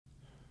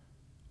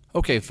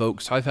Okay,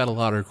 folks, I've had a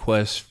lot of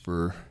requests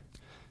for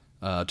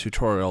a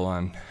tutorial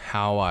on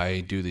how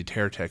I do the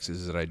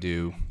Terrtexes that I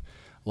do.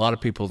 A lot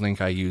of people think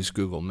I use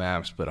Google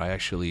Maps, but I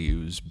actually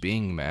use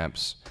Bing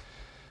Maps,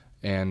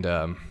 and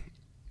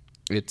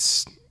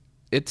it's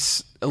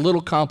a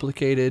little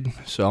complicated,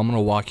 so I'm going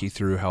to walk you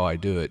through how I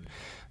do it.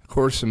 Of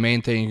course, the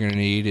main thing you're going to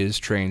need is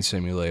Train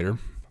Simulator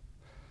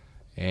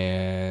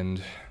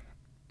and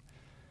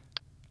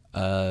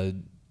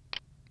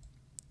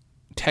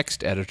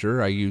text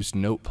editor. I use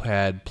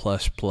Notepad++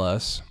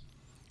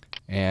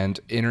 and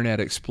Internet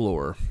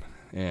Explorer,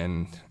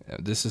 and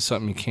this is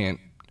something you can't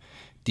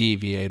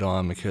deviate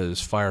on because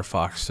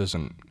Firefox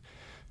doesn't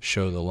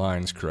show the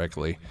lines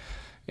correctly.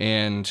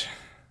 And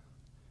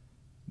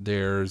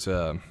there's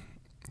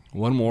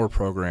one more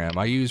program.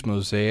 I use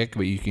Mosaic,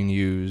 but you can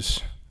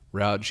use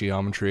Route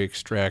Geometry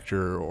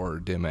Extractor or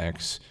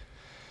DimX,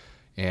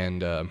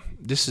 and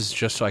this is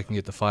just so I can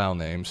get the file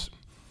names.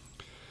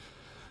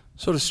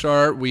 So to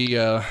start, we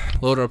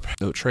load up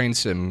the Train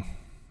Sim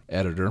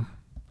editor,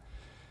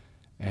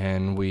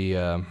 and we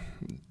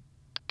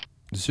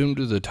zoom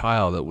to the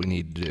tile that we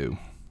need to do.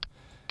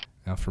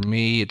 Now for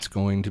me, it's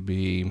going to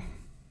be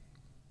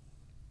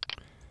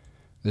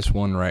this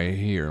one right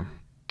here,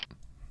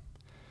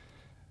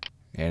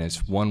 and it's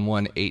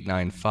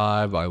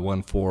 11895 by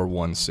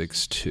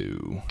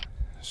 14162.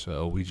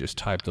 So we just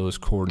type those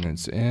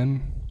coordinates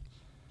in,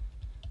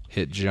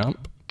 hit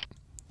jump,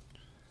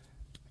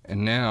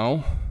 and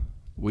now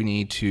we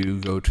need to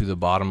go to the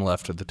bottom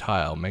left of the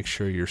tile. Make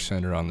sure you're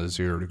centered on the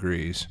 0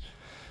 degrees.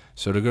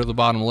 So to go to the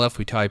bottom left,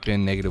 we type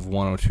in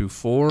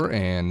 -1024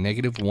 and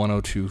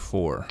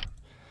 -1024.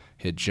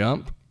 Hit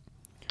jump,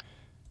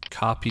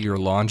 copy your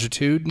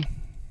longitude,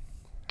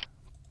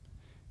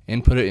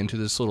 input it into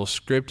this little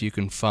script you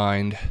can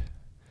find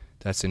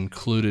that's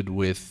included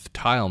with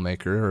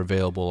TileMaker, or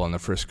available on the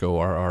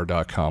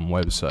FriscoRR.com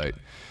website.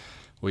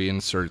 We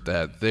insert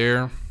that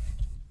there,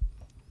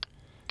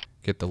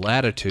 get the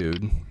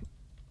latitude,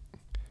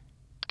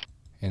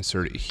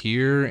 insert it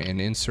here, and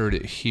insert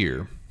it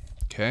here.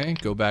 Okay,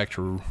 go back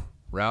to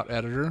Route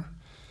Editor,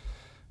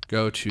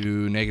 go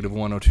to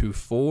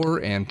 -1024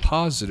 and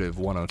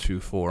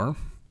 +1024,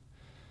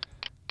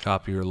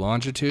 copy your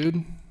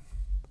longitude,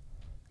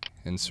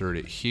 insert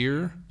it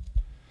here,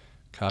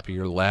 copy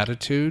your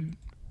latitude,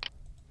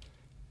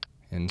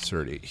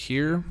 insert it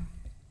here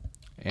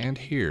and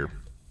here.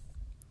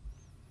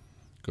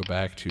 Go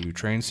back to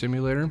Train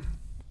Simulator.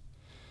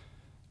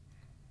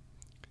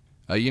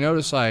 You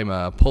notice I'm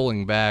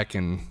pulling back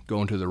and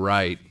going to the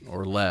right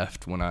or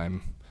left when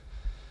I'm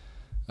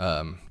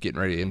getting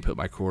ready to input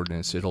my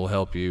coordinates. It'll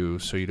help you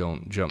so you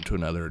don't jump to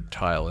another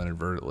tile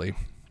inadvertently.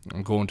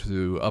 I'm going to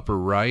the upper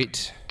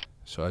right,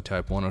 so I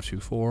type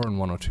 1024 and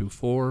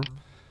 1024,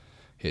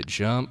 hit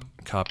jump,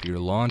 copy your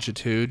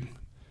longitude,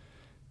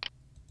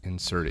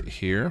 insert it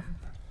here,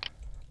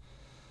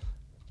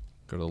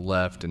 go to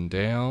left and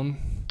down,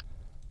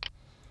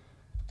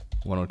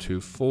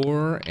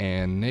 1024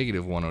 and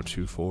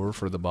 -1024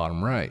 for the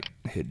bottom right.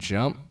 Hit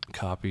jump,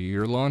 copy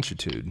your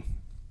longitude,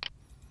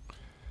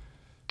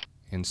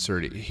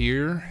 insert it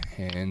here,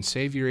 and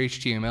save your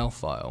HTML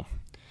file.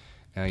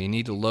 Now you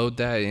need to load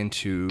that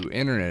into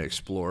Internet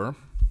Explorer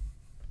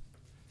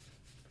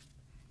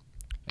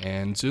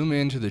and zoom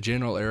into the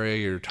general area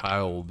your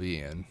tile will be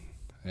in.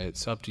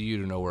 It's up to you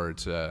to know where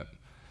it's at.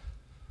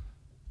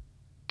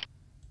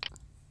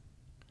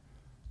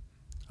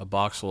 A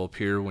box will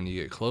appear when you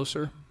get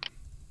closer.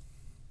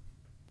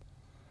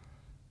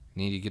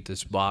 You need to get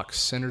this box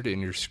centered in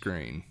your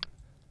screen.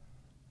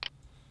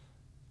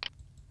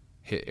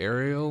 Hit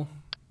Aerial,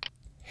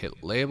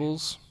 hit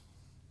Labels.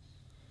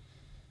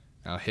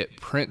 Now hit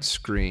Print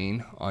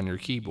Screen on your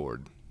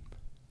keyboard.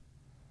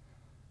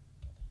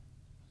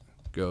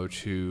 Go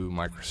to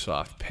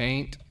Microsoft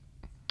Paint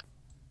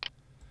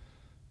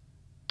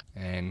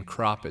and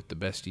crop it the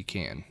best you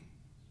can.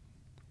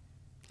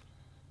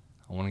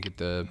 I want to get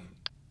the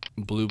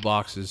blue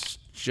boxes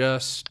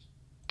just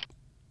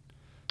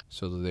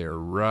so that they're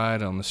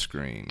right on the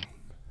screen.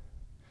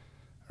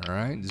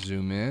 Alright,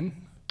 zoom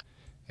in,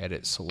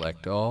 edit,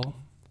 select all,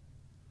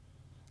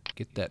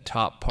 get that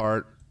top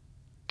part,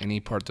 any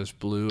part that's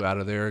blue out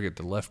of there, get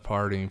the left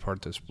part, any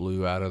part that's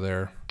blue out of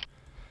there.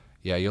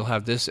 Yeah, you'll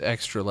have this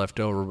extra left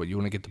over, but you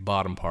want to get the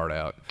bottom part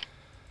out.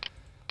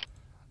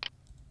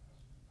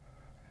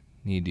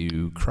 Need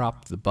to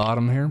crop the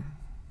bottom here.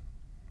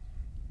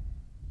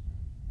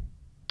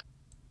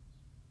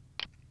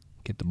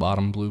 Get the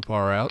bottom blue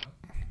part out.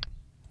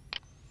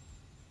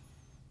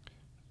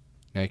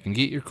 Now you can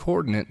get your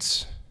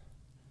coordinates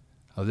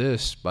of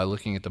this by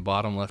looking at the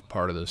bottom left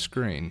part of the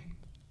screen.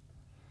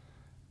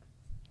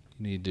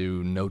 You need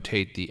to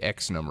notate the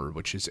X number,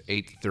 which is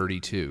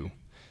 832.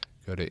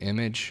 Go to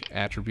Image,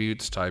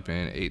 Attributes, type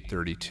in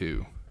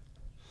 832.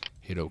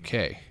 Hit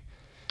OK.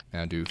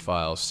 Now do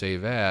File,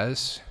 Save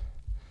As.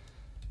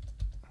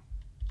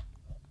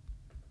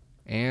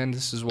 And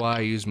this is why I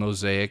use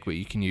Mosaic, but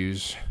you can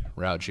use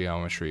Route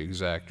Geometry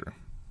Extractor.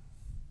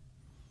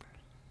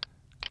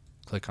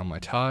 Click on my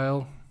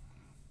tile,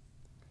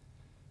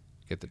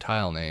 get the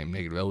tile name,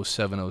 negative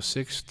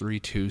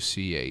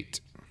 070632C8.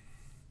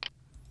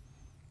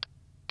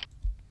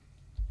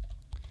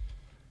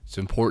 It's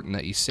important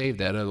that you save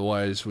that,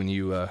 otherwise when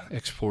you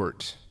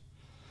export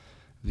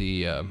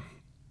the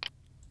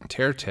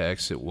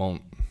Terrtex,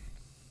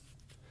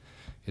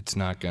 it's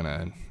not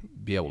gonna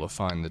be able to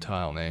find the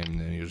tile name, and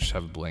then you'll just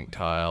have a blank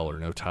tile or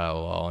no tile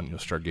at all, and you'll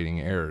start getting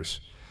errors.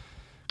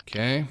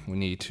 Okay, we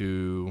need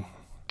to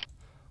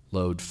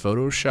load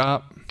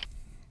Photoshop.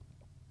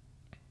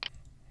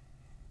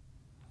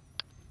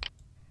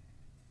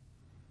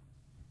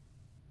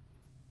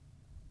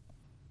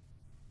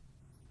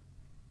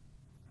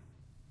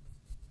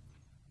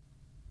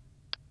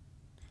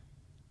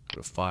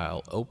 Go to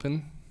File,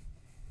 Open.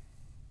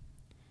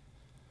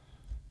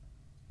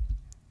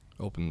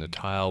 Open the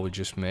tile we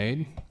just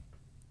made.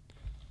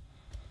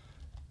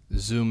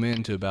 Zoom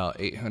in to about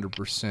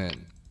 800%.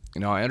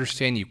 You know, I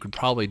understand you could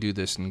probably do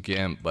this in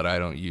GIMP, but I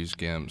don't use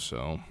GIMP,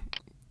 so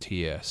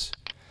TS.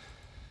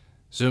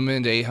 Zoom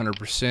in to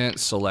 800%,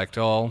 select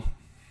all.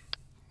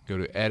 Go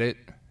to Edit,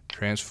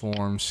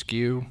 Transform,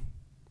 Skew. I'm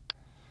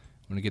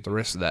going to get the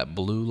rest of that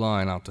blue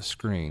line off the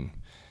screen.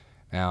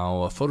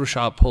 Now,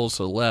 Photoshop pulls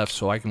to the left,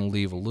 so I can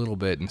leave a little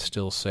bit and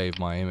still save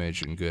my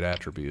image in good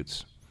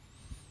attributes.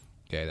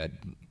 Okay, that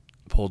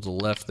pulled to the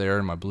left there,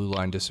 and my blue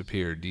line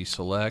disappeared.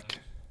 Deselect.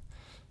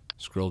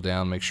 Scroll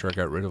down, make sure I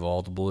got rid of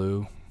all the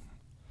blue.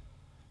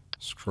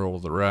 Scroll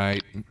to the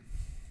right.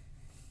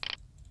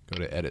 Go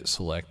to Edit,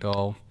 Select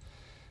All.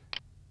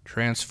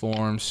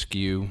 Transform,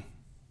 Skew.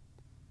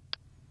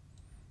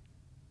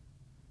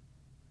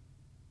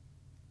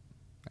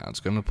 Now it's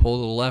going to pull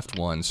to the left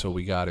one, so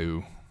we got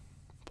to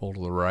pull to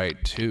the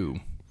right too.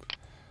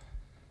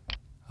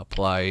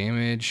 Apply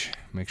image,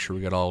 make sure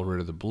we got all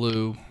rid of the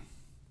blue.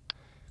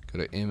 Go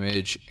to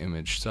image,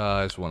 image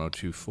size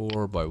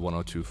 1024 by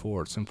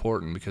 1024. It's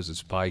important because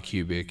it's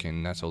bicubic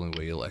and that's the only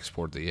way you'll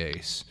export the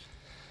ACE.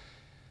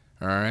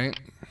 Alright,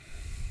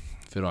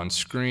 fit on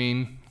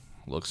screen,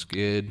 looks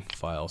good,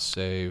 file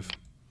save.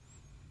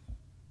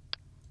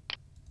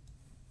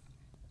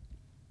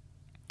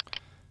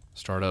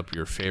 Start up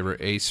your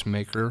favorite ACE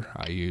maker.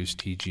 I use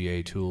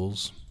TGA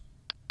Tools.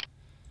 I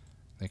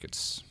think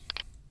it's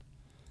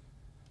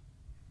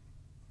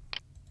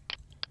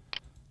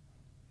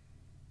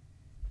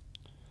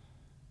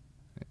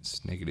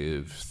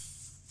negative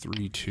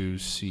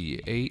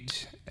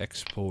 32C8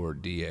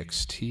 export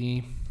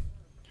DXT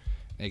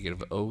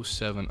negative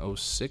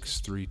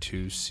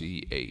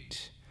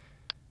 070632C8.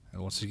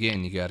 And once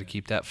again, you got to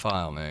keep that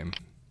file name.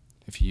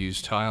 If you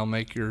use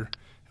TileMaker,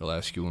 it'll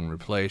ask you when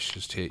replace,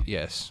 just hit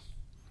yes.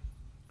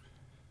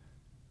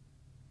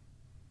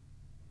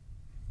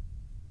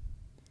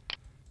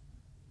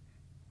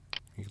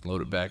 You can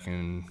load it back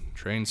in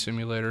Train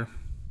Simulator.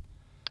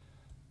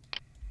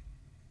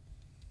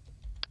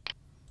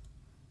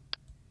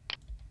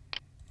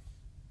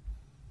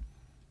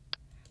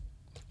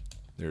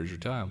 There's your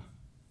tile.